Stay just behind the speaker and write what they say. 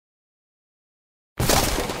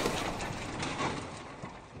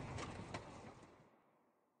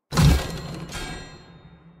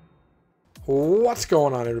What's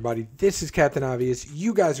going on, everybody? This is Captain Obvious.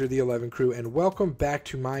 You guys are the 11 crew, and welcome back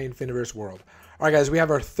to my Infiniverse world. All right, guys, we have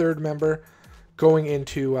our third member going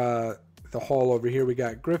into the hall over here. We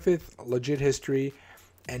got Griffith, Legit History,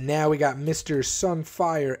 and now we got Mr.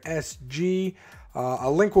 Sunfire SG. A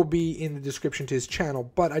link will be in the description to his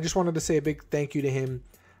channel, but I just wanted to say a big thank you to him.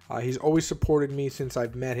 He's always supported me since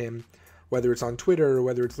I've met him, whether it's on Twitter, or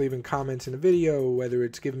whether it's leaving comments in a video, whether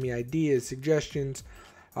it's giving me ideas, suggestions.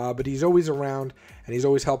 But he's always around, and he's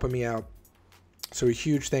always helping me out. So a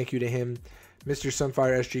huge thank you to him, Mr.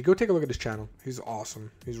 Sunfire SG. Go take a look at his channel. He's awesome.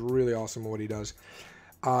 He's really awesome at what he does.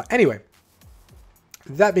 Anyway,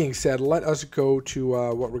 that being said, let us go to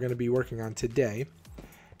what we're going to be working on today.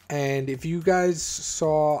 And if you guys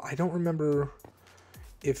saw, I don't remember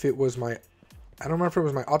if it was my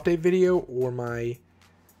update video or my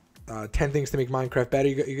 10 things to make Minecraft better.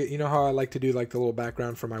 You know how I like to do like the little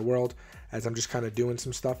background for my world as I'm just kind of doing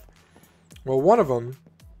some stuff. Well, one of them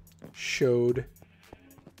showed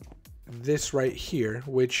this right here,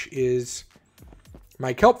 which is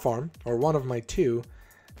my kelp farm, or one of my two,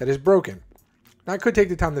 that is broken. Now, I could take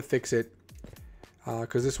the time to fix it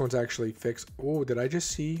because this one's actually fixed. Oh, did I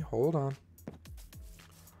just see? Hold on.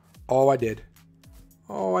 Oh, I did.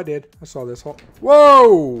 Oh, I did. I saw this.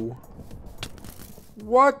 Whoa!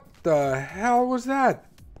 What the hell was that?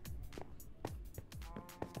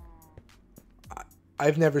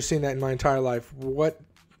 I've never seen that in my entire life. What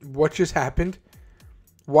just happened?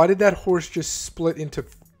 Why did that horse just split into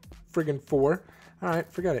friggin' four?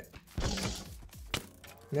 Alright, forget it.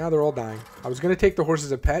 Now they're all dying. I was going to take the horse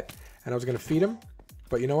as a pet, and I was going to feed them.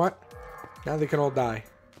 But you know what? Now they can all die.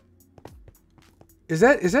 Is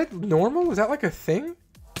that normal? Is that like a thing?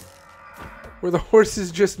 Where the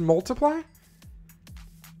horses just multiply?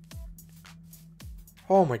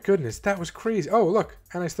 Oh my goodness, that was crazy. Oh, look,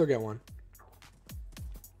 and I still get one.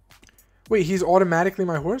 Wait, he's automatically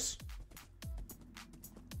my horse?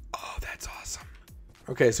 Oh, that's awesome.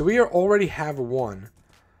 Okay, so we already have one,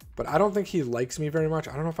 but I don't think he likes me very much.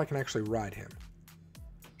 I don't know if I can actually ride him.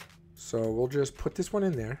 So we'll just put this one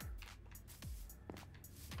in there.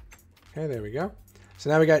 Okay, there we go. So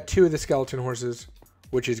now we got two of the skeleton horses,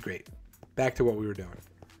 which is great. Back to what we were doing.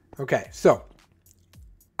 Okay, so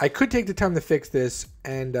I could take the time to fix this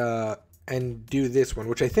and do this one,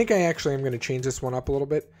 which I think I actually am going to change this one up a little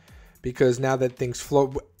bit. Because now that things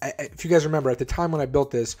float, if you guys remember, at the time when I built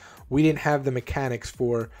this, we didn't have the mechanics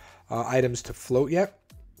for items to float yet,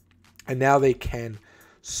 and now they can.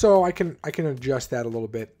 So I can adjust that a little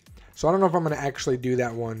bit. So I don't know if I'm going to actually do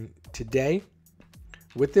that one today.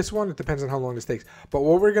 With this one, it depends on how long this takes. But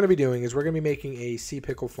what we're going to be doing is we're going to be making a sea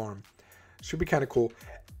pickle farm. Should be kind of cool.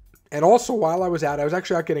 And also, while I was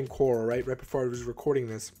actually out getting coral, right before I was recording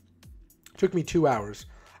this. It took me 2 hours.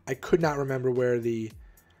 I could not remember where the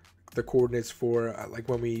coordinates for like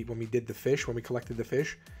when we did the fish, when we collected the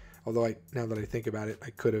fish. Although now that I think about it,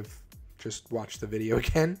 I could have just watched the video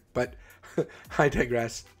again, but I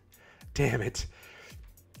digress. Damn it.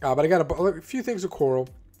 But I got a few things of coral,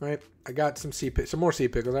 right? I got some more sea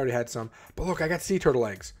pickles. I already had some, but look, I got sea turtle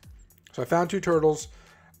eggs. So I found 2 turtles.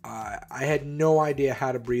 I had no idea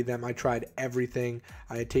how to breed them. I tried everything.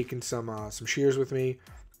 I had taken some shears with me.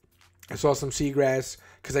 I saw some seagrass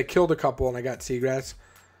because I killed a couple and I got seagrass.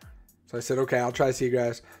 So I said, okay, I'll try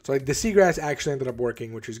seagrass. So the seagrass actually ended up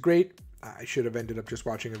working, which is great. I should have ended up just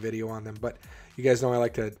watching a video on them, but you guys know I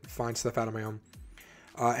like to find stuff out on my own.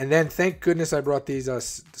 And then, thank goodness I brought these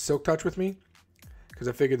Silk Touch with me, because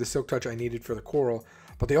I figured the Silk Touch I needed for the coral,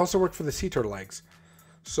 but they also work for the sea turtle eggs.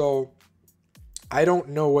 So I don't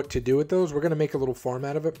know what to do with those. We're going to make a little farm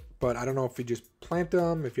out of it, but I don't know if we just plant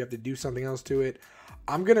them, if you have to do something else to it.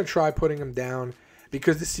 I'm going to try putting them down,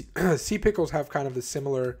 because the sea pickles have kind of the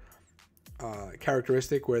similar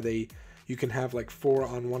characteristic where you can have like 4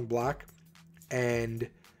 on one block, and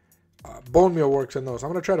bone meal works on those. I'm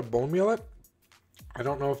going to try to bone meal it. I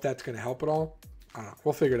don't know if that's going to help at all. I don't know.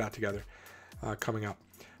 We'll figure it out together coming up.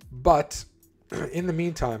 But in the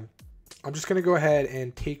meantime, I'm just going to go ahead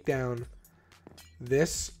and take down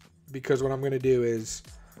this, because what I'm going to do is,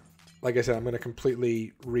 like I said, I'm going to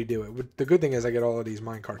completely redo it. The good thing is I get all of these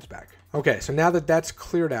mine carts back. Okay, so now that that's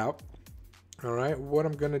cleared out, all right, what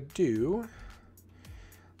I'm going to do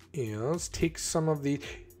is take some of these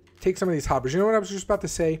hoppers. You know what I was just about to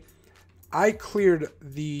say? I picked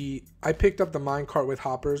up the minecart with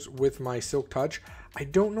hoppers with my Silk Touch. I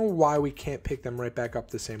don't know why we can't pick them right back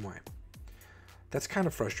up the same way. That's kind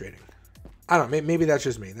of frustrating. I don't know, maybe that's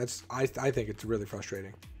just me. I think it's really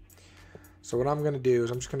frustrating. So what I'm going to do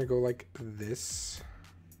is I'm just going to go like this.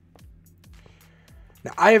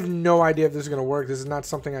 Now, I have no idea if this is going to work. This is not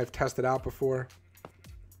something I've tested out before.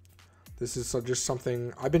 This is just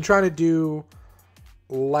something I've been trying to do.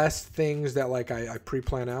 Less things that like I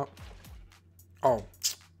pre-plan out. Oh,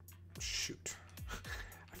 shoot.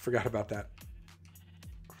 I forgot about that.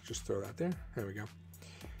 Just throw that there. There we go.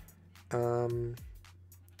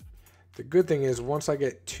 The good thing is once I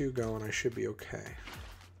get 2 going, I should be okay.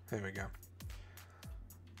 There we go.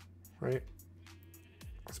 Right.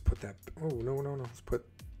 Let's put that. Oh, no. Let's put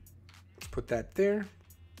that there.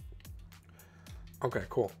 Okay,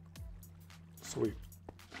 cool. Sweet.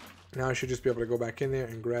 Now I should just be able to go back in there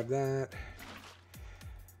and grab that.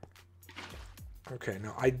 Okay,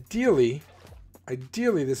 now ideally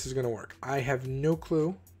this is going to work. I have no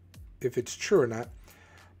clue if it's true or not,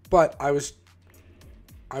 but I was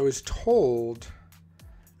told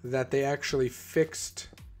that they actually fixed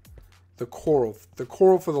the coral. The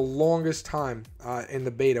coral for the longest time in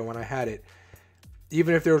the beta when I had it,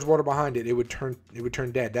 even if there was water behind it, it would turn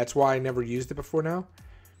dead. That's why I never used it before now.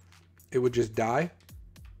 It would just die.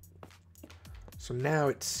 So now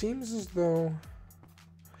it seems as though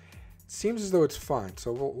it's fine.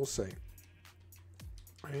 So we'll see.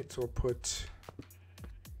 All right, so we'll put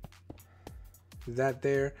that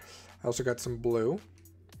there. I also got some blue.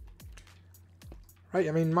 Right,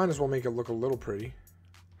 I mean, might as well make it look a little pretty.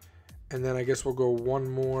 And then I guess we'll go one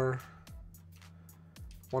more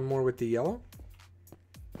with the yellow.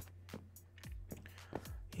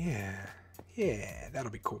 Yeah,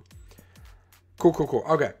 that'll be cool. Cool.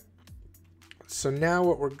 Okay. So now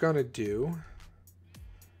what we're gonna do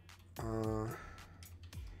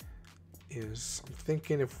is I'm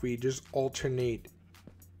thinking if we just alternate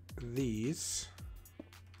these,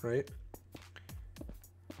 right?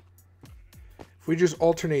 If we just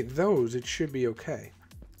alternate those, it should be okay.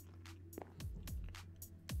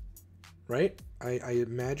 Right? I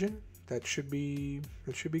imagine that should be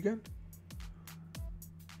good.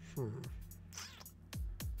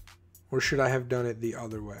 Or should I have done it the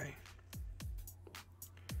other way?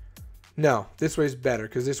 No, this way is better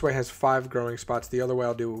because this way has 5 growing spots. The other way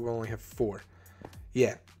we'll only have 4.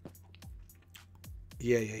 Yeah.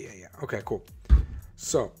 Okay, cool.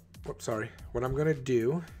 So, whoops, sorry. What I'm gonna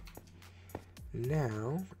do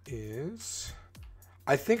now is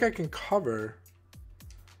I think I can cover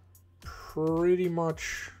pretty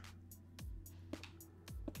much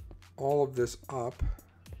all of this up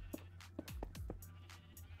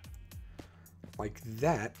like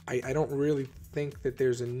that. I don't really think that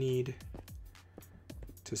there's a need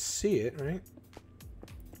to see it, right?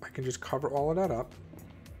 I can just cover all of that up.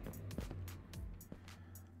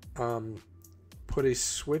 Put a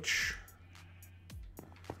switch.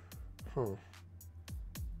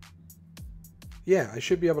 Yeah, I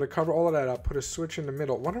should be able to cover all of that up. Put a switch in the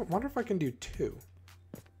middle. Wonder if I can do 2.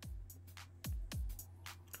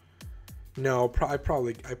 No, I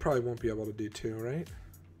probably won't be able to do 2, right?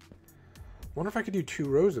 Wonder if I could do 2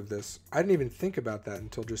 rows of this. I didn't even think about that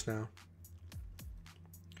until just now.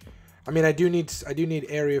 I mean, I do need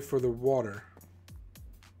area for the water.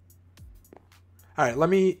 All right, let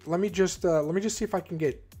me just see if I can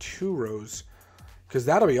get 2 rows, because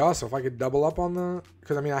that'll be awesome if I could double up on the.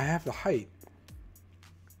 Because I mean, I have the height.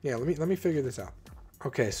 Yeah, let me figure this out.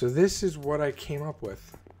 Okay, so this is what I came up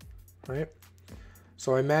with, right?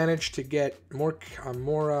 So I managed to get more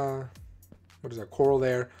what is that, coral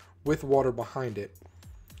there with water behind it.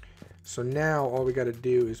 So now all we got to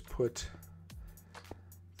do is put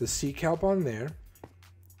the sea kelp on there,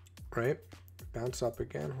 right? Bounce up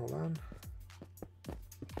again. Hold on.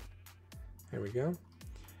 There we go.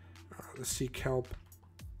 The sea kelp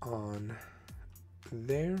on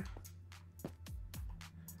there,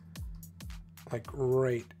 like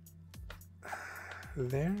right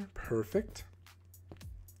there. Perfect.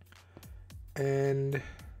 And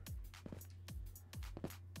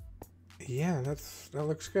yeah, that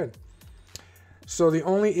looks good. So the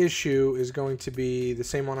only issue is going to be the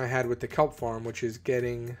same one I had with the kelp farm, which is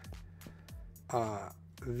getting the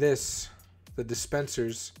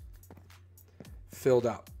dispensers filled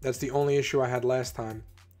up. That's the only issue I had last time.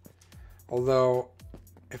 Although,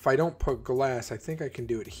 if I don't put glass, I think I can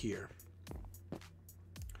do it here.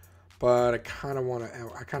 But I kind of want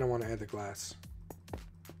to add the glass.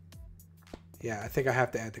 Yeah, I think I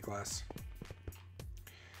have to add the glass.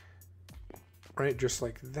 Right, just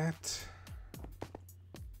like that.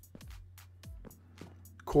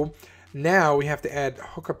 Cool. Now we have to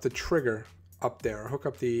hook up the trigger up there. Or hook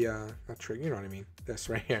up the, not trigger, you know what I mean. This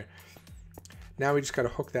right here. Now we just got to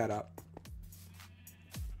hook that up.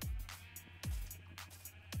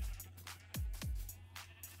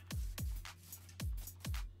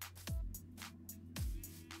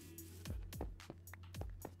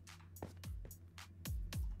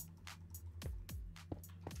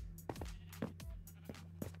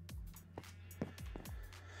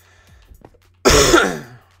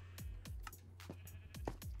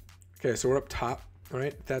 Okay, so we're up top, all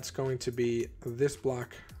right? That's going to be this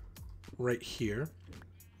block right here.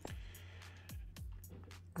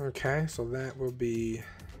 Okay, so that will be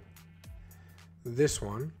this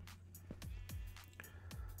one.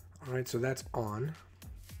 All right, so that's on.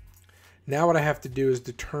 Now what I have to do is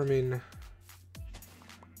determine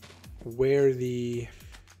where the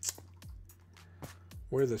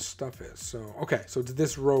stuff is. So, okay, so it's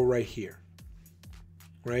this row right here,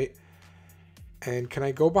 right? And can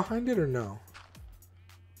I go behind it or no?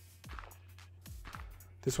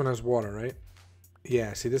 This one has water, right?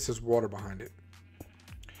 Yeah, see, this is water behind it.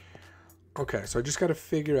 Okay, so I just got to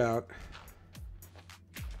figure out.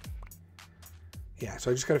 Yeah, so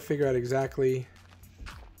I just got to figure out exactly.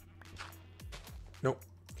 Nope,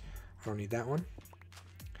 I don't need that one.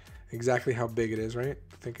 Exactly how big it is, right?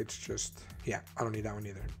 I think it's just, yeah, I don't need that one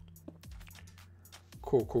either.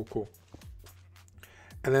 Cool, cool, cool.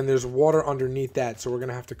 And then there's water underneath that, so we're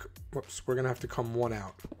gonna have to, whoops, we're gonna have to come one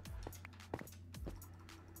out.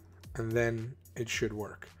 And then it should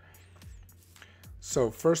work.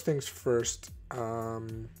 So first things first, what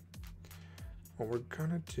we're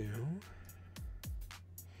gonna do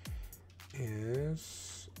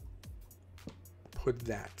is put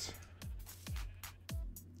that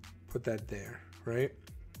there, right?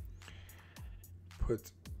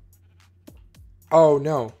 Oh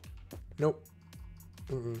no, nope.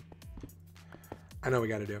 I know what we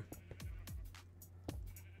gotta do.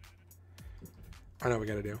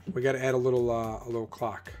 We gotta add a little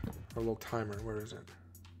clock, a little timer. Where is it?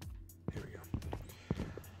 Here we go.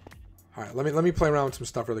 All right, let me play around with some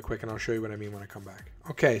stuff really quick, and I'll show you what I mean when I come back.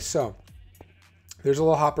 Okay, so there's a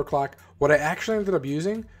little hopper clock. What I actually ended up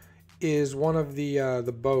using is one of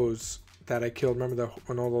the bows that I killed. Remember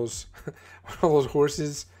when all those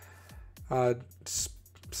horses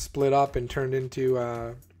split up and turned into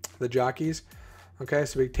the jockeys? Okay,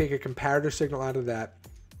 so we take a comparator signal out of that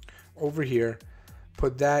over here,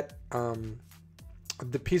 put that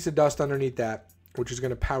the piece of dust underneath that, which is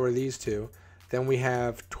going to power these two. Then we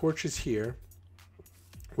have torches here,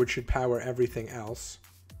 which should power everything else.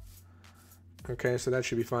 Okay, so that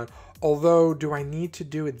should be fine. Although, do I need to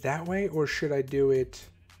do it that way, or should I do it?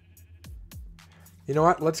 You know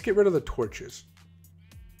what? Let's get rid of the torches.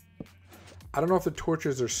 I don't know if the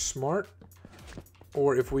torches are smart,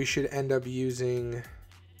 or if we should end up using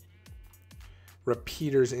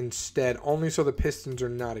repeaters instead, only so the pistons are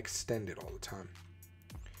not extended all the time.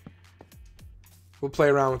 We'll play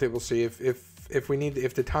around with it. We'll see if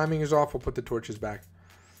the timing is off, we'll put the torches back.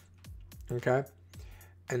 Okay,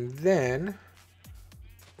 and then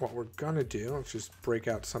what we're gonna do, let's just break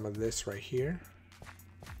out some of this right here.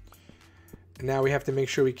 And now we have to make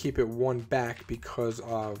sure we keep it one back because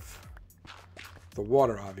of the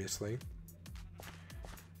water, obviously.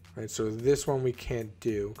 Right, so this one we can't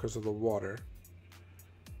do because of the water,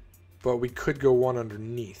 but we could go one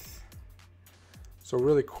underneath. So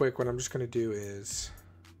really quick, what I'm just gonna do is,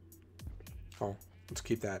 oh, let's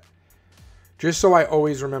keep that. Just so I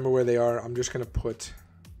always remember where they are, I'm just gonna put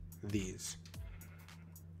these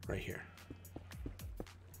right here,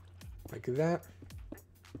 like that,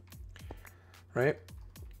 right?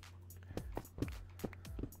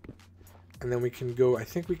 And then we can go, I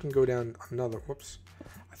think we can go down another, whoops.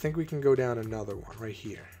 I think we can go down another one right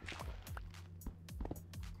here.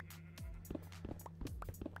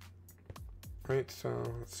 Right, so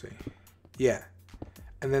let's see. Yeah.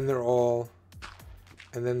 And then they're all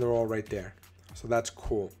right there. So that's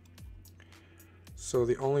cool. So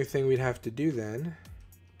the only thing we'd have to do then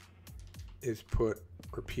is put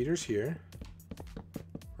repeaters here,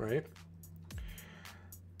 right?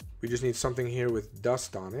 We just need something here with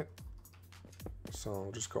dust on it. So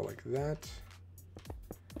I'll just go like that,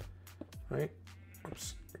 right?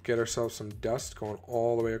 Oops. Get ourselves some dust going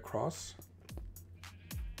all the way across.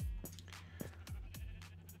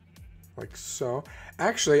 Like so.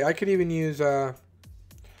 Actually, I could even use,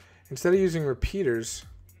 instead of using repeaters,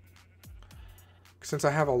 since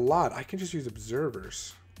I have a lot, I can just use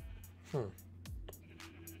observers.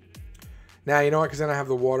 Nah, you know what? Because then I have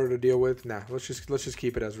the water to deal with. Nah, let's just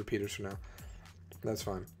keep it as repeaters for now. That's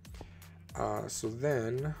fine. So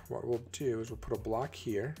then what we'll do is we'll put a block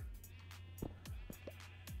here,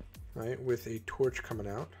 right, with a torch coming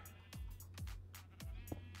out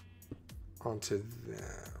onto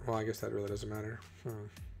that. Well, I guess that really doesn't matter.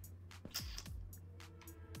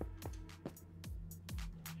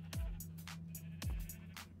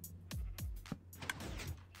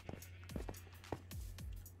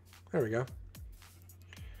 There we go.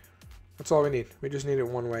 That's all we need. We just need it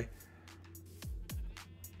one way.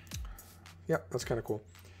 Yep, that's kind of cool.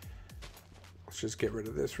 Let's just get rid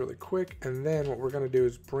of this really quick. And then what we're going to do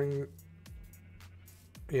is bring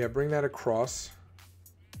that across.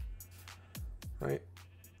 Right?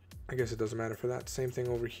 I guess it doesn't matter for that. Same thing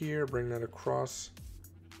over here. Bring that across.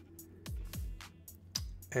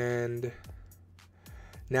 And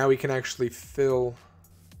now we can actually fill.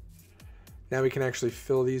 Now we can actually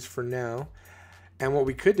fill these for now. And what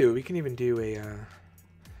we could do, we can even do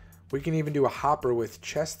a hopper with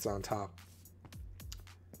chests on top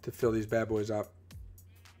to fill these bad boys up.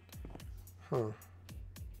 Huh.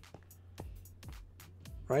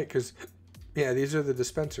 Right? Because, yeah, these are the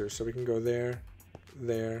dispensers. So we can go there,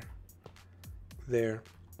 there, there,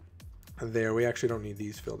 and there. We actually don't need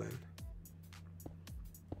these filled in.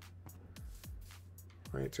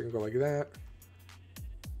 Right? So we can go like that.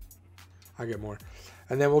 I get more.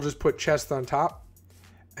 And then we'll just put chests on top.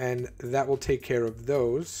 And that will take care of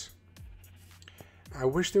those. I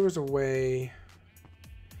wish there was a way.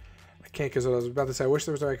 I can't because I was about to say, I wish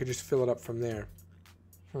there was a way I could just fill it up from there.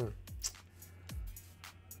 I'm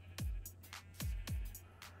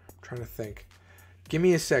trying to think. Give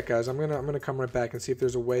me a sec, guys. I'm gonna come right back and see if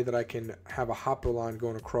there's a way that I can have a hopper line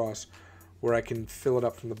going across where I can fill it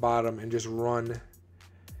up from the bottom and just run.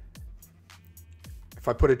 If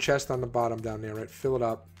I put a chest on the bottom down there, right, fill it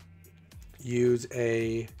up. Use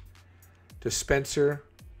a dispenser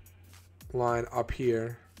line up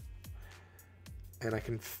here, and I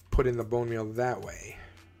can put in the bone meal that way.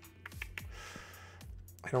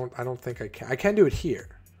 I don't think I can. I can do it here.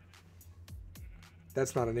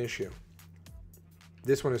 That's not an issue.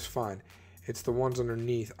 This one is fine. It's the ones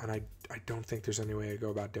underneath, and I don't think there's any way to go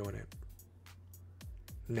about doing it.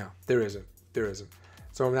 No, there isn't. There isn't.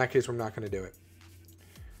 So in that case, we're not going to do it.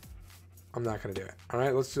 I'm not going to do it. All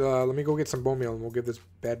right, let me go get some bone meal, and we'll give this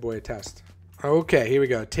bad boy a test. Okay, here we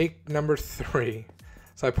go. Take number 3.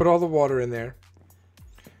 So I put all the water in there.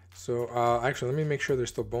 So actually, let me make sure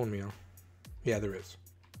there's still bone meal. Yeah, there is.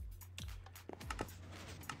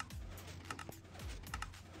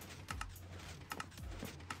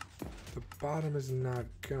 The bottom is not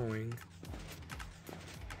going.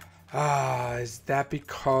 Is that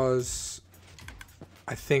because...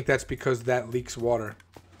 I think that's because that leaks water.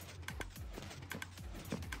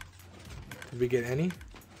 Did we get any?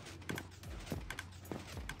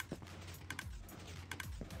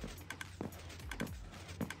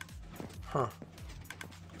 Huh.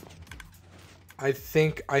 I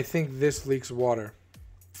think this leaks water.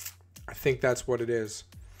 I think that's what it is.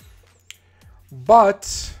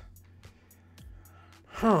 But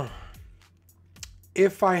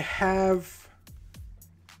if I have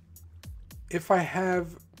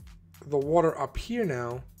the water up here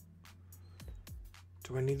now,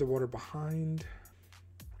 do I need the water behind?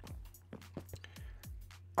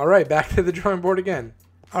 All right, back to the drawing board again.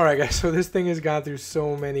 All right, guys. So this thing has gone through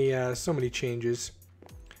so many changes.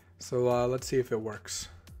 So let's see if it works.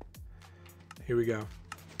 Here we go.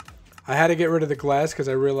 I had to get rid of the glass because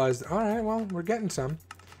I realized. All right, well, we're getting some.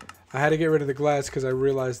 I had to get rid of the glass because I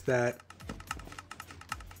realized that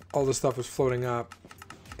all the stuff was floating up,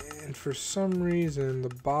 and for some reason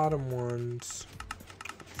the bottom ones,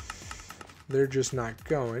 they're just not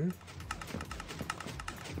going.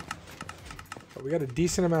 But we got a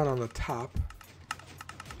decent amount on the top.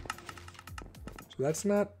 So that's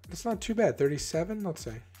not too bad. 37, let's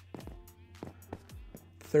say.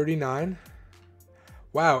 39.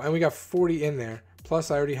 Wow, and we got 40 in there.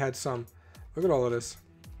 Plus I already had some. Look at all of this.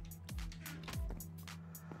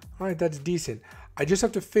 All right, that's decent. I just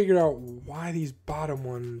have to figure out why these bottom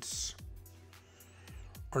ones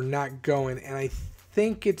are not going, and I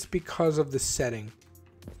think it's because of the setting.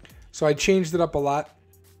 So I changed it up a lot.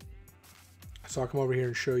 So I'll come over here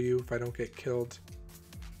and show you if I don't get killed.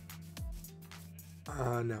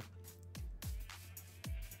 No.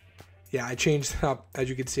 Yeah, I changed it up. As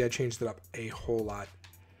you can see, I changed it up a whole lot.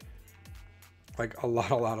 Like a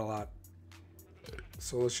lot.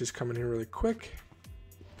 So let's just come in here really quick.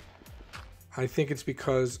 I think it's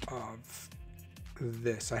because of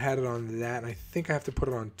this. I had it on that, and I think I have to put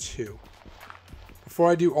it on 2.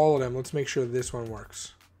 Before I do all of them, let's make sure this one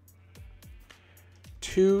works.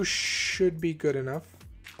 2 should be good enough.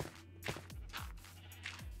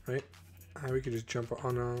 Right? We could just jump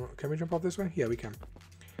on. Can we jump off this way? Yeah, we can.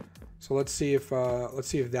 So let's see if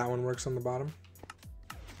that one works on the bottom.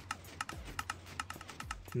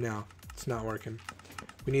 No, it's not working.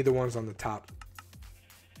 We need the ones on the top.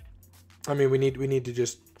 I mean, we need to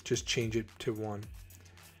just change it to 1.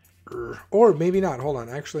 Or maybe not. Hold on.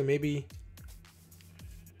 Actually, maybe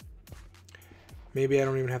I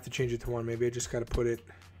don't even have to change it to 1. Maybe I just got to put it.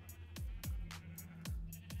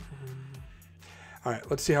 All right.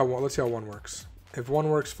 Let's see how 1 works. If 1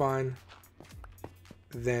 works, fine.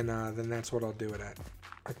 then that's what I'll do it at.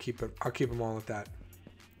 I'll keep them all at that,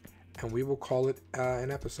 and we will call it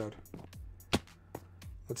an episode.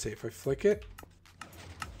 Let's see if I flick it.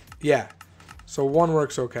 Yeah, so 1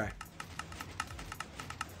 works okay.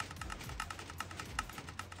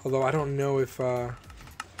 Although I don't know if oh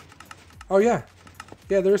yeah,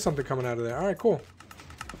 there is something coming out of there. All right, cool.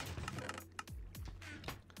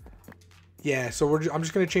 Yeah, so I'm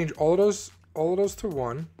just gonna change all of those to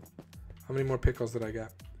 1. How many more pickles did I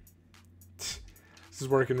get? This is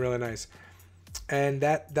working really nice, and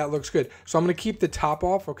that looks good. So I'm gonna keep the top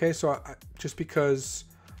off. Okay, so just because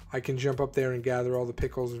I can jump up there and gather all the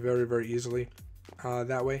pickles very, very easily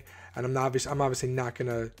that way, and I'm obviously not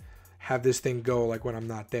gonna have this thing go like when I'm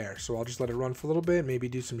not there. So I'll just let it run for a little bit, maybe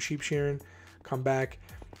do some sheep shearing, come back,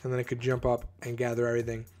 and then I could jump up and gather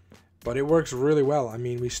everything. But it works really well. I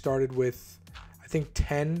mean, we started with, I think,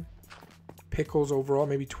 10 pickles overall,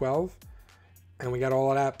 maybe 12. And we got all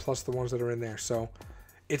of that plus the ones that are in there. So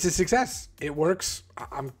it's a success. It works.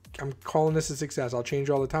 I'm calling this a success. I'll change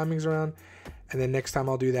all the timings around. And then next time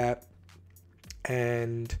I'll do that.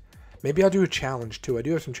 And maybe I'll do a challenge too. I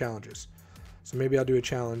do have some challenges. So maybe I'll do a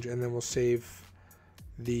challenge and then we'll save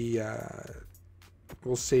the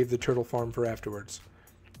turtle farm for afterwards.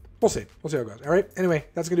 We'll see. We'll see how it goes. All right. Anyway,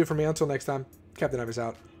 that's going to do it for me. Until next time, Captain Ivis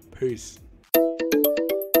out. Peace.